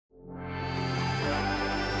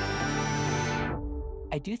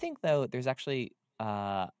I do think, though, there's actually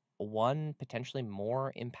one potentially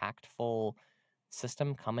more impactful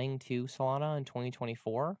system coming to Solana in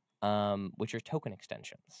 2024, which are token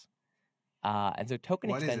extensions. And so token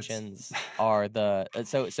What is it? extensions are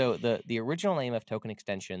the original name of token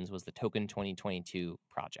extensions was the Token 2022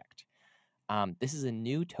 project. This is a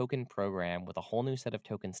new token program with a whole new set of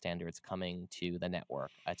token standards coming to the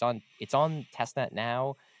network. It's on testnet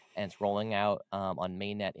now, and it's rolling out on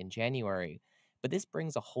mainnet in January. But this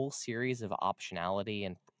brings a whole series of optionality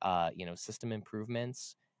and system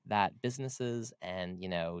improvements that businesses and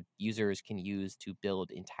users can use to build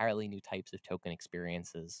entirely new types of token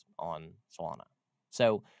experiences on Solana.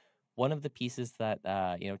 So one of the pieces that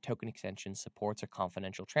token extension supports are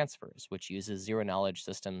confidential transfers, which uses zero-knowledge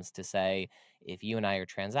systems to say, if you and I are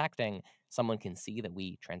transacting, someone can see that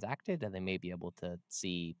we transacted, and they may be able to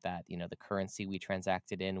see that the currency we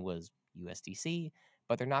transacted in was USDC,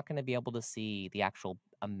 but they're not going to be able to see the actual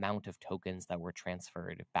amount of tokens that were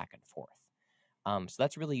transferred back and forth. So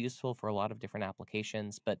that's really useful for a lot of different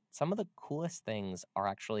applications. But some of the coolest things are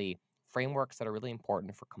actually frameworks that are really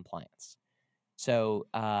important for compliance. So,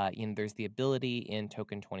 there's the ability in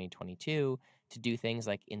Token 2022 to do things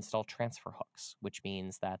like install transfer hooks, which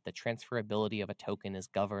means that the transferability of a token is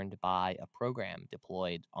governed by a program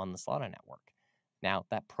deployed on the Solana network. Now,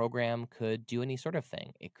 that program could do any sort of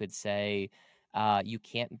thing. It could say, you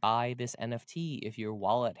can't buy this NFT if your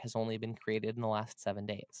wallet has only been created in the last 7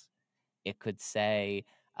 days. It could say,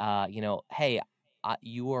 hey,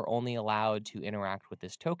 you are only allowed to interact with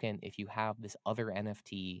this token if you have this other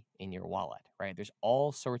NFT in your wallet, right? There's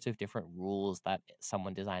all sorts of different rules that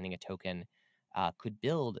someone designing a token could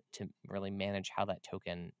build to really manage how that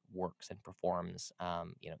token works and performs,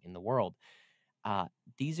 in the world.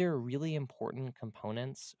 These are really important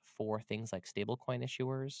components for things like stablecoin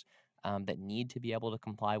issuers that need to be able to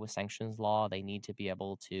comply with sanctions law. They need to be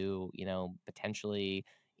able to, potentially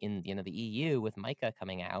in the EU with MiCA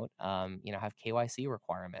coming out, have KYC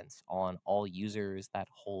requirements on all users that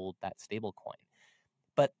hold that stablecoin.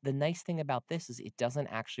 But the nice thing about this is it doesn't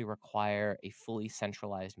actually require a fully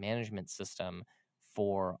centralized management system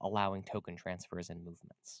for allowing token transfers and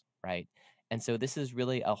movements, right? And so this is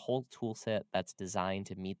really a whole tool set that's designed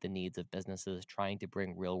to meet the needs of businesses trying to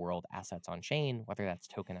bring real world assets on chain, whether that's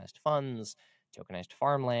tokenized funds, tokenized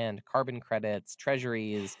farmland, carbon credits,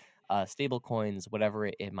 treasuries, stable coins, whatever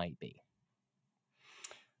it might be.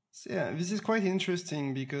 So yeah, this is quite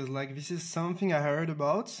interesting because this is something I heard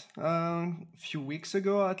about a few weeks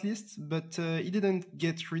ago at least, but it didn't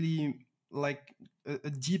get really a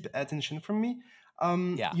deep attention from me.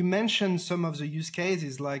 Yeah. You mentioned some of the use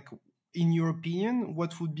cases. In your opinion,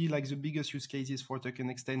 what would be the biggest use cases for token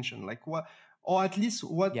extension? What, or at least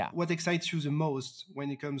what excites you the most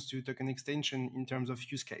when it comes to token extension in terms of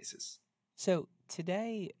use cases? So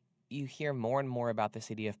today you hear more and more about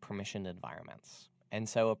this idea of permissioned environments. And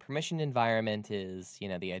so a permissioned environment is,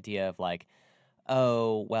 the idea of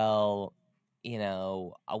oh, well,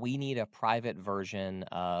 we need a private version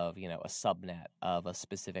of, a subnet of a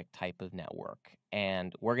specific type of network.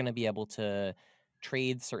 And we're going to be able to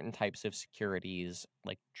trade certain types of securities,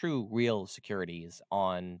 like true, real securities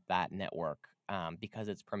on that network because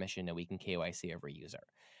it's permissioned and we can KYC every user.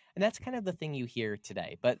 And that's kind of the thing you hear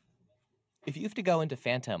today. But if you have to go into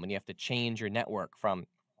Phantom and you have to change your network from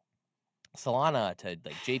Solana to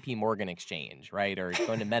JP Morgan Exchange, right? Or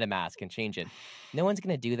go into MetaMask and change it. No one's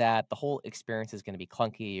going to do that. The whole experience is going to be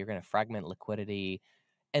clunky. You're going to fragment liquidity.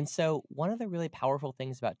 And so one of the really powerful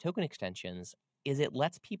things about token extensions is it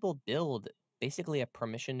lets people build basically a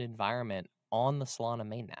permissioned environment on the Solana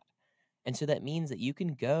mainnet. And so that means that you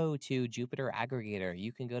can go to Jupiter Aggregator,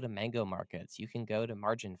 you can go to Mango Markets, you can go to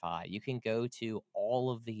MarginFi, you can go to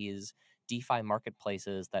all of these DeFi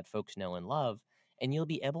marketplaces that folks know and love, and you'll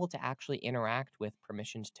be able to actually interact with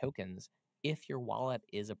permissioned tokens if your wallet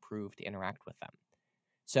is approved to interact with them.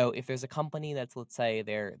 So if there's a company that's, let's say,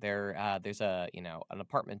 there's a an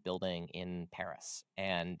apartment building in Paris,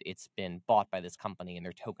 and it's been bought by this company, and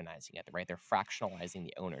they're tokenizing it, right? They're fractionalizing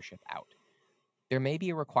the ownership out. There may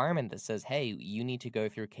be a requirement that says, hey, you need to go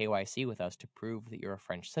through KYC with us to prove that you're a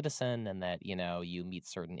French citizen and that, you meet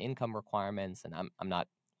certain income requirements. And I'm not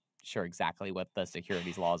sure exactly what the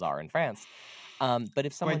securities laws are in France. But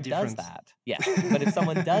if someone does that, yes, but if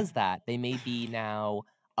someone does that, they may be now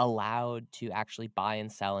allowed to actually buy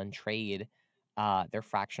and sell and trade their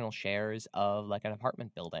fractional shares of an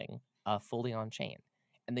apartment building fully on chain.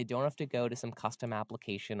 And they don't have to go to some custom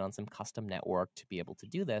application on some custom network to be able to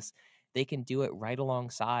do this. They can do it right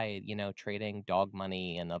alongside, trading dog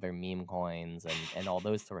money and other meme coins and all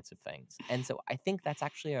those sorts of things. And so I think that's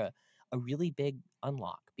actually a really big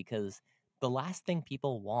unlock because the last thing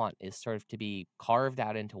people want is sort of to be carved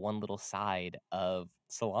out into one little side of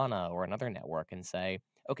Solana or another network and say,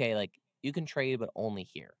 okay, like you can trade, but only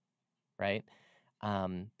here, right?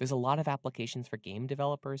 There's a lot of applications for game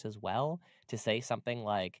developers as well to say something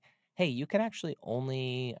like, hey, you can actually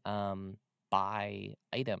only buy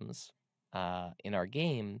items in our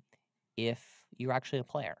game if you're actually a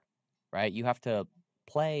player, right? You have to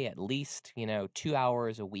play at least, 2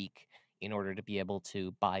 hours a week in order to be able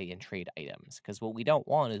to buy and trade items. Because what we don't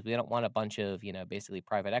want is we don't want a bunch of, basically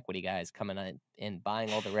private equity guys coming in and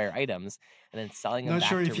buying all the rare items and then selling them Not back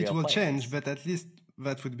sure to if it real will change, players. but at least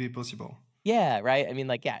that would be possible. Yeah, right. I mean,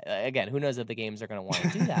 like, yeah, again, who knows if the games are going to want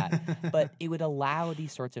to do that, but it would allow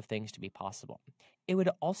these sorts of things to be possible. It would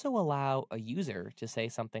also allow a user to say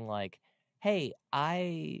something like, hey,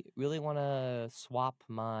 I really want to swap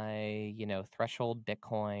my, threshold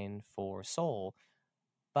Bitcoin for Sol,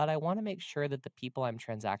 but I want to make sure that the people I'm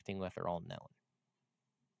transacting with are all known.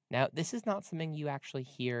 Now, this is not something you actually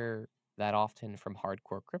hear that often from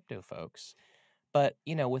hardcore crypto folks. But,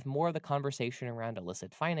 with more of the conversation around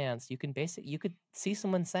illicit finance, you could see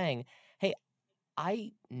someone saying, "Hey,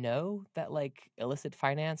 I know that like illicit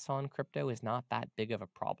finance on crypto is not that big of a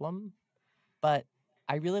problem, but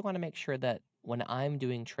I really want to make sure that when I'm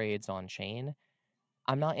doing trades on chain,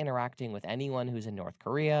 I'm not interacting with anyone who's in North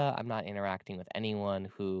Korea. I'm not interacting with anyone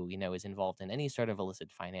who, is involved in any sort of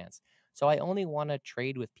illicit finance. So I only want to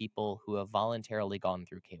trade with people who have voluntarily gone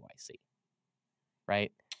through KYC."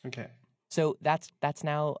 Right? Okay. So that's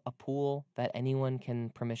now a pool that anyone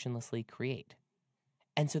can permissionlessly create.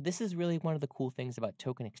 And so this is really one of the cool things about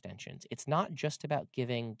token extensions. It's not just about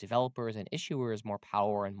giving developers and issuers more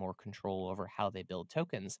power and more control over how they build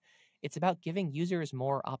tokens. It's about giving users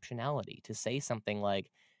more optionality to say something like,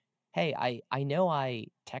 hey, I know I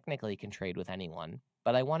technically can trade with anyone,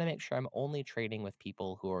 but I want to make sure I'm only trading with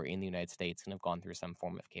people who are in the United States and have gone through some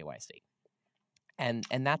form of KYC. And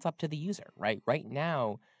that's up to the user, right? Right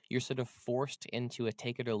now, you're sort of forced into a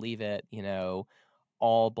take it or leave it,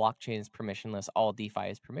 all blockchains permissionless, all DeFi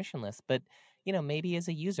is permissionless. But, maybe as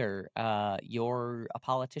a user, you're a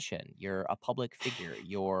politician, you're a public figure,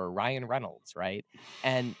 you're Ryan Reynolds, right?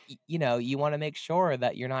 And, you want to make sure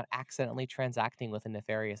that you're not accidentally transacting with a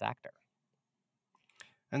nefarious actor.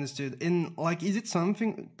 Understood. And like, is it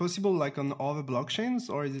something possible like on other blockchains,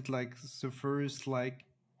 or is it like the first like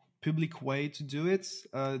public way to do it?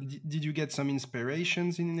 Did you get some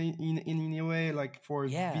inspirations in any way, like for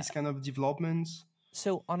Yeah. this kind of developments?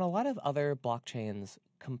 So on a lot of other blockchains,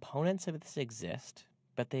 components of this exist,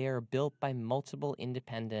 but they are built by multiple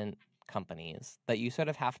independent companies that you sort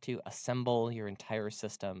of have to assemble your entire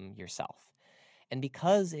system yourself. And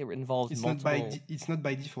because it involves multiple, it's not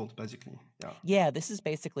by default, basically. Yeah. yeah, this is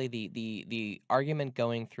basically the argument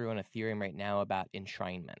going through on Ethereum right now about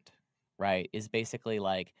enshrinement, right? Is basically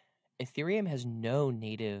like Ethereum has no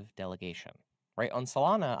native delegation, right? On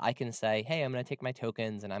Solana, I can say, hey, I'm going to take my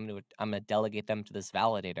tokens and I'm going to delegate them to this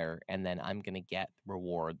validator, and then I'm going to get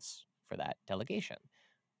rewards for that delegation.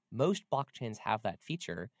 Most blockchains have that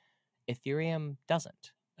feature. Ethereum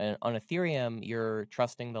doesn't. On Ethereum, you're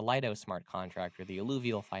trusting the Lido smart contract or the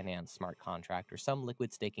Alluvial Finance smart contract or some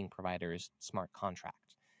liquid staking provider's smart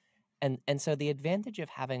contract. And so the advantage of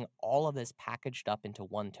having all of this packaged up into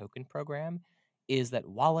one token program is that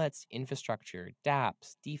wallets, infrastructure,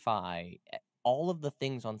 dApps, DeFi, all of the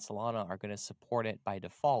things on Solana are going to support it by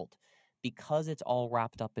default because it's all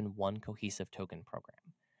wrapped up in one cohesive token program.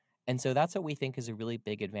 And so that's what we think is a really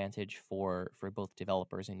big advantage for both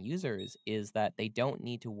developers and users, is that they don't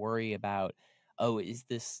need to worry about, oh, is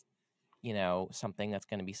this, something that's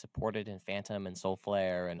going to be supported in Phantom and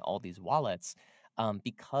Soulflare and all these wallets,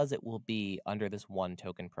 because it will be under this one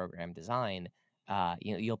token program design.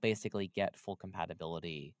 You'll basically get full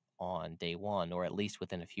compatibility on day one, or at least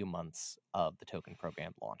within a few months of the token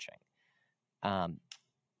program launching,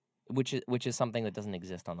 which is something that doesn't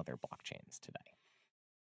exist on other blockchains today.